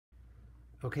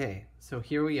Okay, so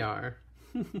here we are.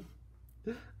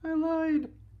 I lied.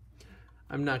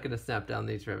 I'm not going to snap down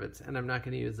these rivets, and I'm not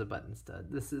going to use a button stud.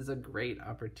 This is a great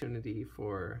opportunity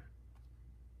for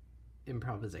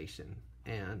improvisation.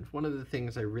 And one of the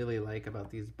things I really like about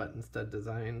these button stud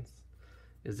designs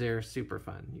is they're super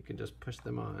fun. You can just push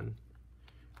them on,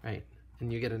 right?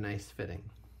 And you get a nice fitting.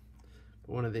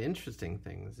 But one of the interesting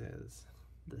things is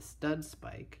the stud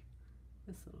spike,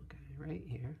 this little guy right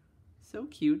here, so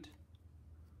cute,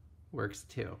 works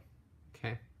too,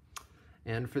 okay?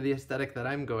 And for the aesthetic that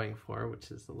I'm going for,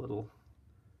 which is a little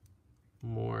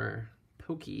more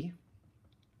pokey,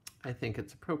 I think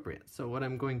it's appropriate. So what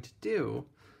I'm going to do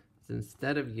is,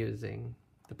 instead of using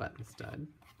the button stud,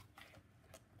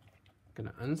 I'm going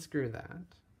to unscrew that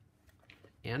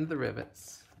and the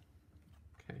rivets,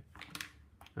 okay?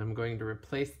 I'm going to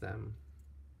replace them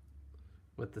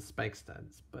with the spike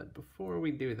studs. But before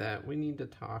we do that, we need to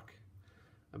talk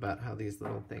about how these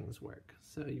little things work.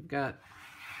 So you've got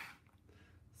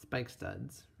spike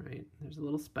studs, right? There's a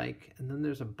little spike, and then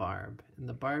there's a barb. And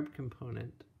the barb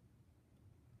component,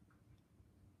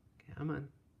 come on.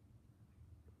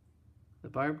 The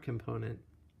barb component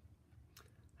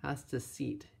has to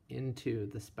seat into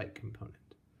the spike component.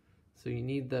 So you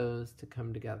need those to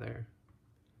come together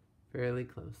fairly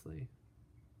closely.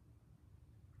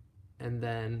 And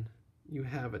then you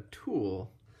have a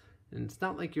tool, and it's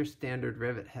not like your standard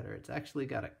rivet header. It's actually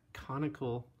got a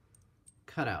conical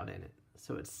cutout in it.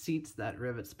 So it seats that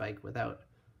rivet spike without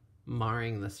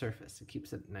marring the surface. It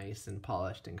keeps it nice and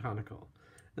polished and conical.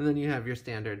 And then you have your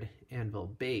standard anvil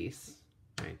base,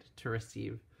 right, to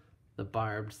receive the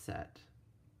barbed set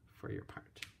for your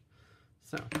part.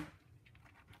 So,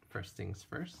 first things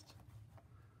first,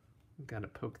 we've got to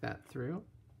poke that through.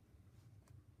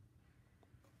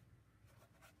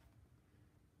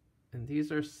 And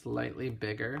these are slightly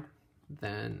bigger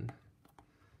than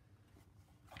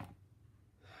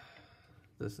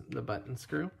the button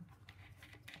screw.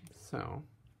 So,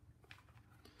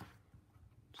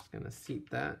 just going to seat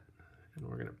that, and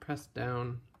we're going to press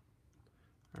down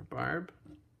our barb.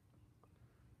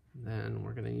 And then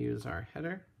we're going to use our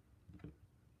header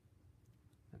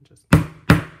and just,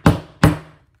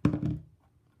 and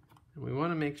we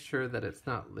want to make sure that it's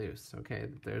not loose, okay,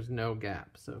 that there's no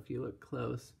gap. So if you look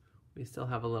close, we still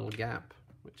have a little gap,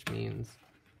 which means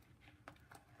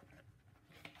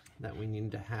that we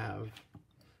need to have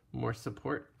more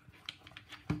support.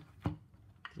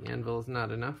 The anvil is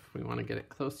not enough. We want to get it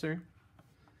closer.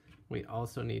 We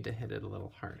also need to hit it a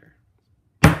little harder.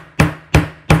 Okay.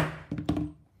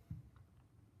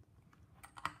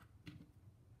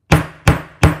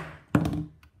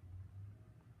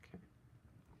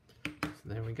 So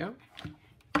there we go.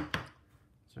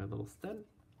 It's our little stud.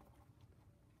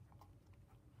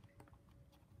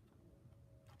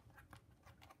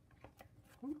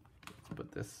 Let's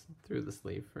put this through the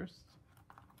sleeve first.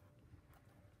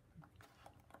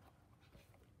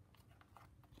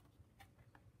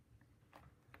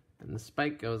 And the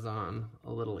spike goes on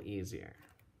a little easier.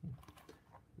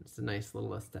 It's a nice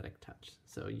little aesthetic touch.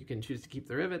 So you can choose to keep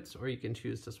the rivets, or you can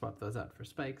choose to swap those out for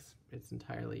spikes. It's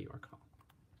entirely your call.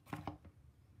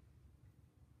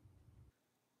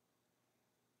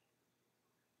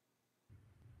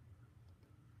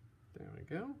 There we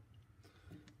go.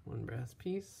 One brass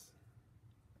piece,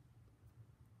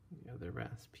 the other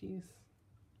brass piece.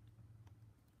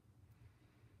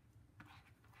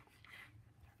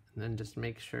 And then just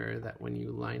make sure that when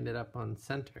you lined it up on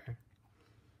center,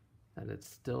 that it's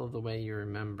still the way you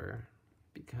remember,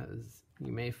 because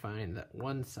you may find that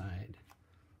one side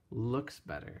looks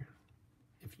better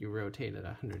if you rotate it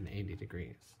 180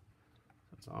 degrees.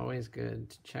 So it's always good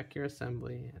to check your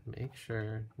assembly and make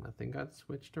sure nothing got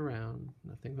switched around,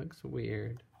 nothing looks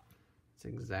weird. It's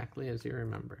exactly as you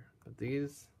remember. But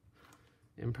these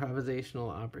improvisational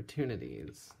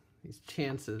opportunities, these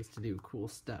chances to do cool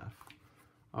stuff,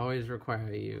 always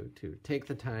require you to take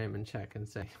the time and check and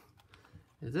say,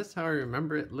 is this how I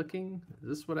remember it looking? Is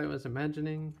this what I was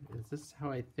imagining? Is this how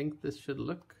I think this should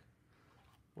look?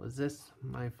 Was this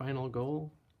my final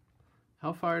goal?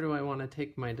 How far do I want to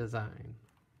take my design?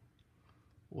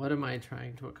 What am I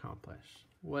trying to accomplish?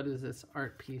 What is this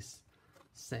art piece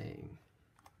saying?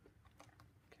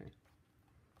 Okay.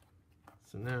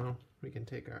 So now we can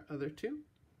take our other two,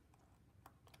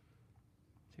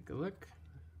 take a look,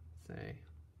 say,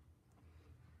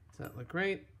 does that look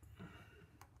right?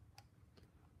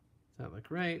 Does that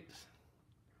look right?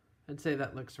 I'd say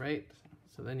that looks right.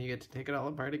 So then you get to take it all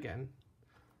apart again.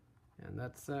 And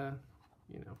that's,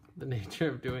 you know, the nature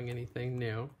of doing anything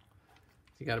new.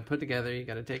 So you got to put together, you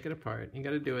got to take it apart, you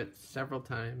got to do it several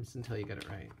times until you get it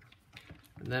right.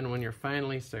 And then when you're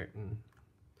finally certain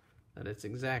that it's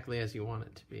exactly as you want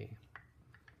it to be,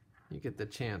 you get the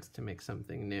chance to make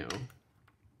something new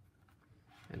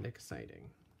and exciting.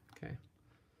 Okay,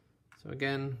 so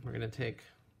again, we're going to take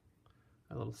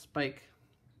a little spike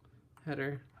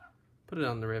header, put it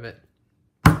on the rivet.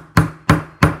 That's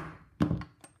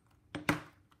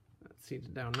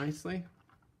seated down nicely.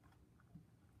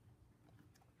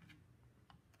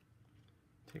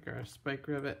 Take our spike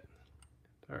rivet,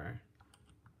 our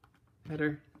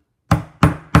header. Okay,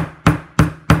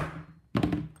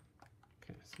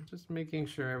 so just making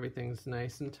sure everything's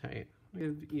nice and tight.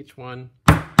 Give each one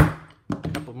a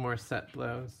couple more set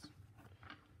blows,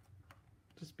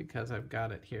 just because I've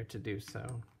got it here to do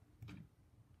so.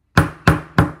 And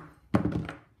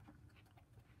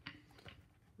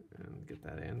get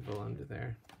that anvil under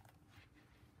there.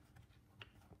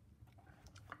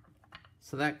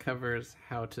 So that covers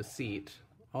how to seat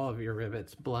all of your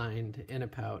rivets blind in a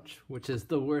pouch, which is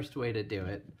the worst way to do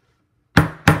it.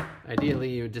 Ideally,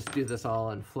 you would just do this all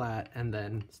on flat and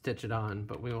then stitch it on,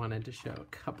 but we wanted to show a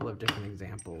couple of different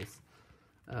examples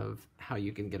of how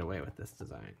you can get away with this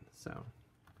design. So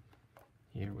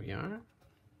here we are.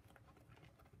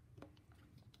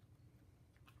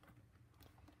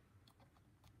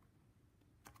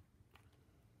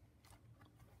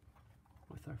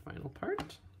 With our final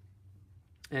part.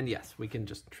 And yes, we can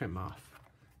just trim off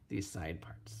these side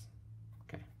parts.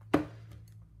 Okay,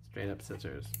 straight up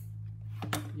scissors.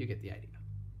 You get the idea.